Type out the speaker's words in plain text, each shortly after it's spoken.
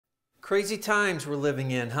Crazy times we're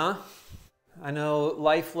living in, huh? I know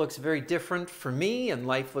life looks very different for me and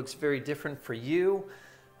life looks very different for you.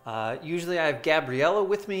 Usually I have Gabriella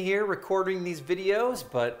with me here recording these videos,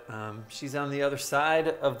 but she's on the other side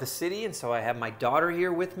of the city, and so I have my daughter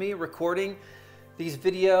here with me recording these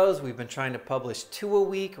videos. We've been trying to publish 2 a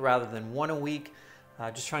week rather than 1 a week,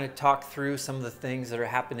 just trying to talk through some of the things that are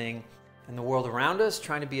happening in the world around us,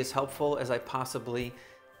 trying to be as helpful as I possibly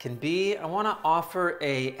can be. I want to offer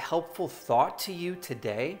a helpful thought to you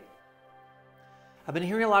today. I've been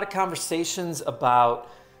hearing a lot of conversations about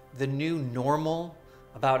the new normal,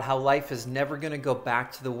 about how life is never going to go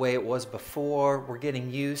back to the way it was before. We're getting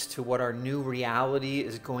used to what our new reality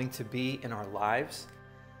is going to be in our lives.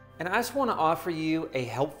 And I just want to offer you a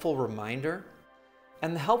helpful reminder.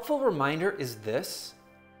 And the helpful reminder is this: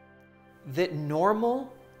 that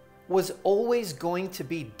normal was always going to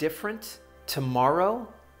be different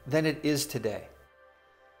tomorrow than it is today.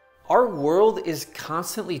 Our world is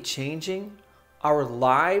constantly changing. Our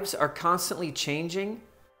lives are constantly changing,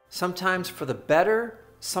 sometimes for the better,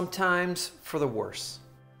 sometimes for the worse.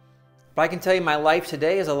 But I can tell you my life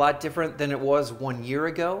today is a lot different than it was 1 year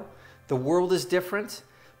ago. The world is different.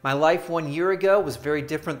 My life 1 year ago was very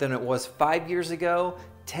different than it was 5 years ago,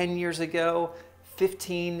 10 years ago,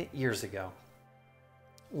 15 years ago.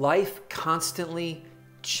 Life constantly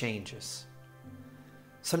changes.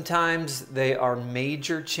 Sometimes they are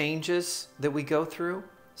major changes that we go through.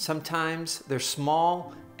 Sometimes they're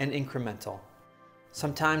small and incremental.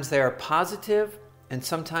 Sometimes they are positive and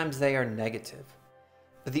sometimes they are negative.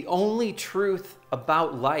 But the only truth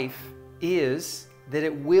about life is that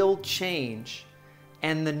it will change,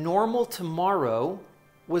 and the normal tomorrow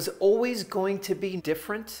was always going to be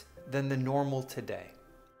different than the normal today.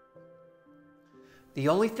 The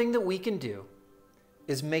only thing that we can do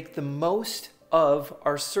is make the most of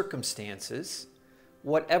our circumstances,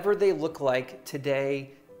 whatever they look like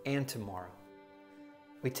today and tomorrow.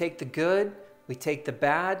 We take the good, we take the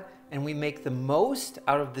bad, and we make the most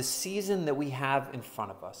out of the season that we have in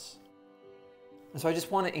front of us. And so I just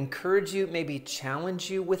want to encourage you, maybe challenge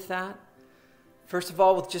you with that. First of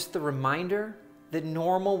all, with just the reminder that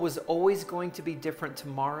normal was always going to be different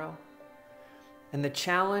tomorrow. And the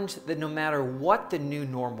challenge that no matter what the new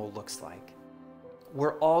normal looks like,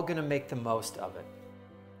 we're all going to make the most of it.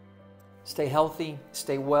 Stay healthy,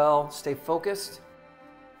 stay well, stay focused.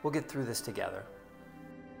 We'll get through this together.